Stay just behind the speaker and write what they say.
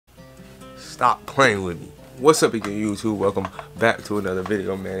Stop playing with me. What's up again, YouTube? Welcome back to another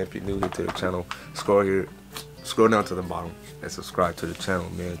video, man. If you're new here to the channel, scroll down to the bottom and subscribe to the channel,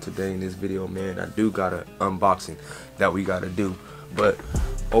 man. Today in this video, man, I do got an unboxing that we gotta do, but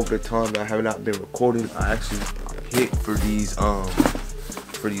over the time that I have not been recording, I actually hit for these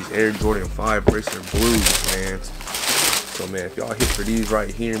Air Jordan 5 Racer Blues, man. So man, if y'all hit for these right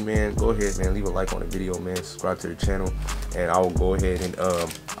here, man, go ahead, man, leave a like on the video, man, subscribe to the channel, and I will go ahead and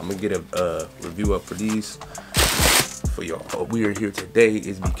I'm gonna get a review up for these for y'all. What we are here today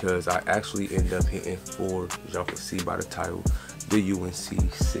is because I actually end up hitting for, as y'all can see by the title, the UNC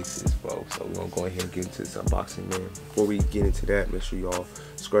 6s, bro. So we're gonna go ahead and get into this unboxing, man. Before we get into that, make sure y'all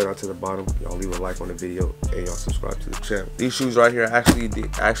scroll down to the bottom, y'all leave a like on the video, and y'all subscribe to the channel. These shoes right here, I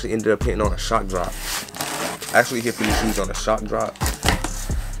actually ended up hitting on a shock drop. I actually hit for these shoes on a shock drop.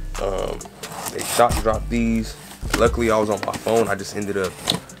 They shock dropped these. Luckily, I was on my phone. I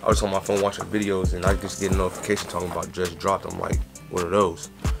was on my phone watching videos, and I just get a notification talking about just dropped. I'm like, what are those?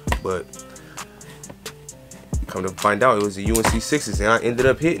 But come to find out, it was the UNC 6s, and I ended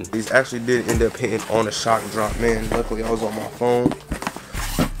up hitting. These actually did end up hitting on a shock drop, man. Luckily, I was on my phone,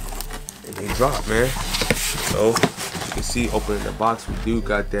 and they dropped, man. So, as you can see, opening the box, we do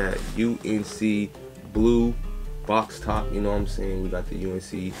got that UNC blue box top, you know what I'm saying? We got the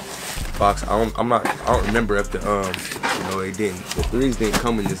UNC box. I don't remember if the they didn't. The 3s didn't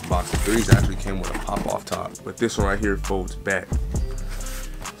come in this box. The 3s actually came with a pop-off top, but this one right here folds back.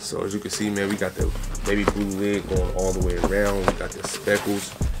 So as you can see, man, we got the baby blue lid going all the way around. We got the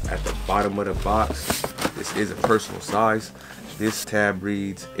speckles at the bottom of the box. This is a personal size. This tab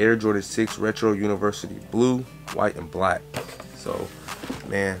reads Air Jordan 6 Retro University Blue, White, and Black. So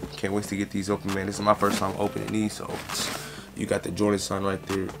man, can't wait to get these open, man. This is my first time opening these, so you got the Jordan sign right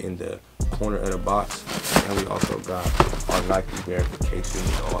there in the corner of the box, and we also got our Nike verification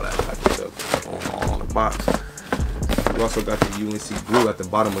and all that type of stuff all on the box. We also got the UNC blue at the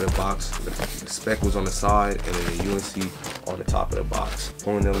bottom of the box, the speckles on the side, and then the UNC on the top of the box.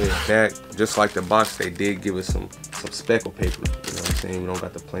 Pulling the lid back, just like the box, they did give us some speckle paper. You know what I'm saying? We don't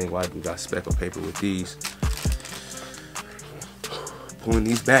got the plain white, we got speckle paper with these. Pulling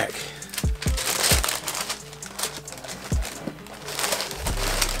these back.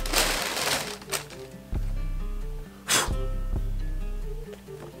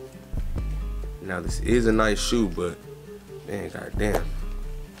 Now this is a nice shoe, but man, goddamn,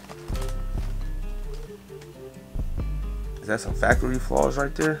 is that some factory flaws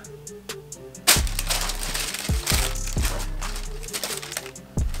right there?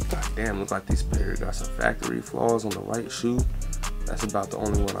 Goddamn, look like this pair got some factory flaws on the right shoe. That's about the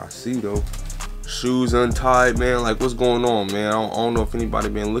only one I see though. Shoes untied, man. Like, what's going on, man? I don't know if anybody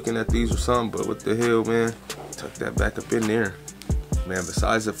been looking at these or something, but what the hell, man? Tuck that back up in there. Man,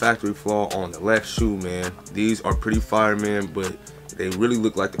 besides the factory flaw on the left shoe, man, these are pretty fire, man, but they really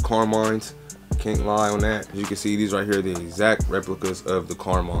look like the Carmines. Can't lie on that. As you can see, these right here are the exact replicas of the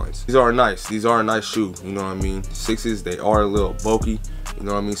Carmines. These are nice. These are a nice shoe, you know what I mean? 6s, they are a little bulky, you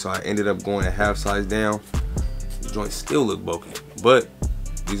know what I mean? So I ended up going a half size down. The joints still look bulky, but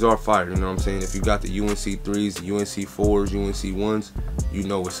these are fire, you know what I'm saying? If you got the UNC 3s, the UNC 4s, UNC 1s, you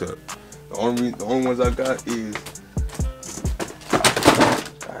know what's up. The only ones I got is,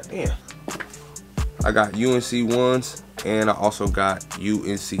 goddamn, I got UNC 1s, and I also got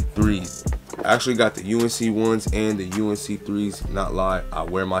UNC 3s. I actually got the UNC 1s and the UNC 3s, not lie, I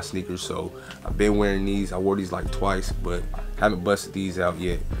wear my sneakers, so I've been wearing these. I wore these like twice, but haven't busted these out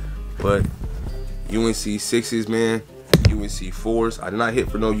yet. But UNC 6s, man, UNC 4s. I did not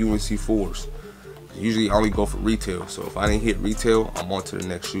hit for no UNC 4s. Usually I only go for retail, so if I didn't hit retail, I'm on to the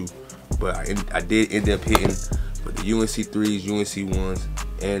next shoe. But I did end up hitting for the UNC 3s, UNC 1s,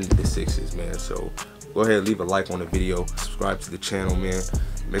 and the 6s, man. So go ahead and leave a like on the video, subscribe to the channel, man.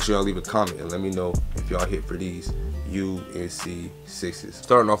 Make sure y'all leave a comment and let me know if y'all hit for these UNC 6s.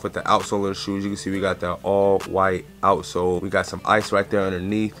 Starting off with the outsole of the shoes, you can see we got that all white outsole. We got some ice right there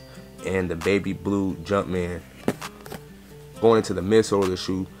underneath, and the baby blue Jumpman. Going into the midsole of the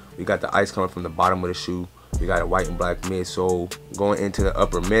shoe, we got the ice coming from the bottom of the shoe. We got a white and black midsole. Going into the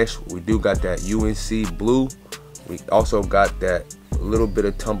upper mesh, we do got that UNC blue. We also got that little bit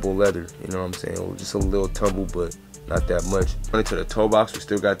of tumble leather, you know what I'm saying? Just a little tumble, but not that much. Going into the toe box, we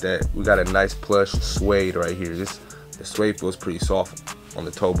still got that. We got a nice plush suede right here. The suede feels pretty soft on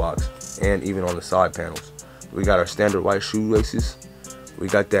the toe box and even on the side panels. We got our standard white shoelaces. We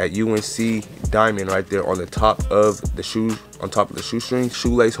got that UNC diamond right there on the top of the shoe, on top of the shoestring,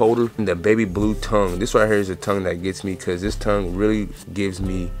 shoelace holder, and the baby blue tongue. This right here is a tongue that gets me, because this tongue really gives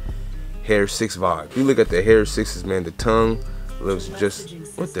me Hair 6 vibe. If you look at the Hair 6s, man, the tongue looks just,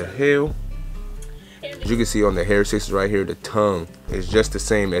 what the hell? As you can see on the Hair 6s right here, the tongue is just the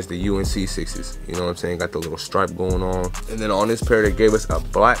same as the UNC 6s. You know what I'm saying? Got the little stripe going on. And then on this pair, they gave us a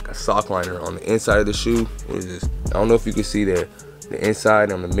black sock liner on the inside of the shoe. What is this? I don't know if you can see the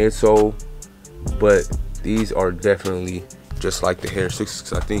inside on the midsole, but these are definitely just like the Hair 6s.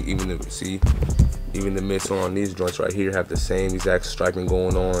 Cause I think even the midsole on these joints right here have the same exact striping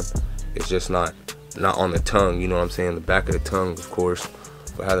going on. It's just not on the tongue. You know what I'm saying? The back of the tongue, of course.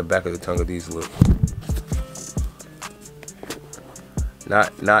 But how the back of the tongue of these look.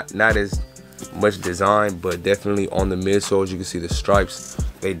 Not as much design, but definitely on the midsoles you can see the stripes.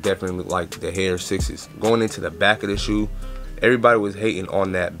 They definitely look like the Hair 6s. Going into the back of the shoe, everybody was hating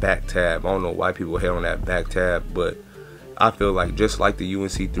on that back tab. I don't know why people hate on that back tab, but I feel like just like the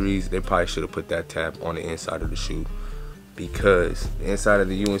UNC 3s, they probably should have put that tab on the inside of the shoe, because the inside of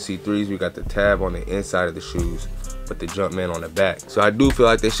the UNC 3s, we got the tab on the inside of the shoes, but the Jumpman on the back. So I do feel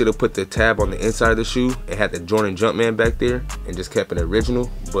like they should have put the tab on the inside of the shoe and had the Jordan Jumpman back there and just kept it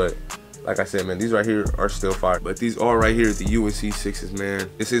original. But like I said, man, these right here are still fire. But these are right here, the UNC 6s, man.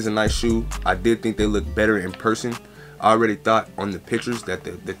 This is a nice shoe. I did think they looked better in person. I already thought on the pictures that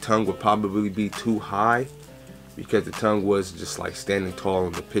the tongue would probably be too high, because the tongue was just like standing tall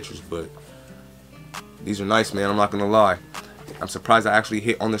in the pictures. But these are nice, man. I'm not gonna lie. I'm surprised I actually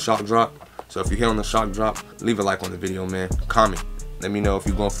hit on the shock drop. So if you hit on the shock drop, leave a like on the video, man. Comment. Let me know if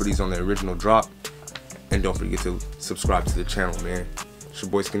you're going for these on the original drop. And don't forget to subscribe to the channel, man. It's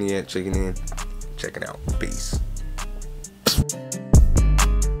your boy Skinny Ant checking in. Checking out. Peace.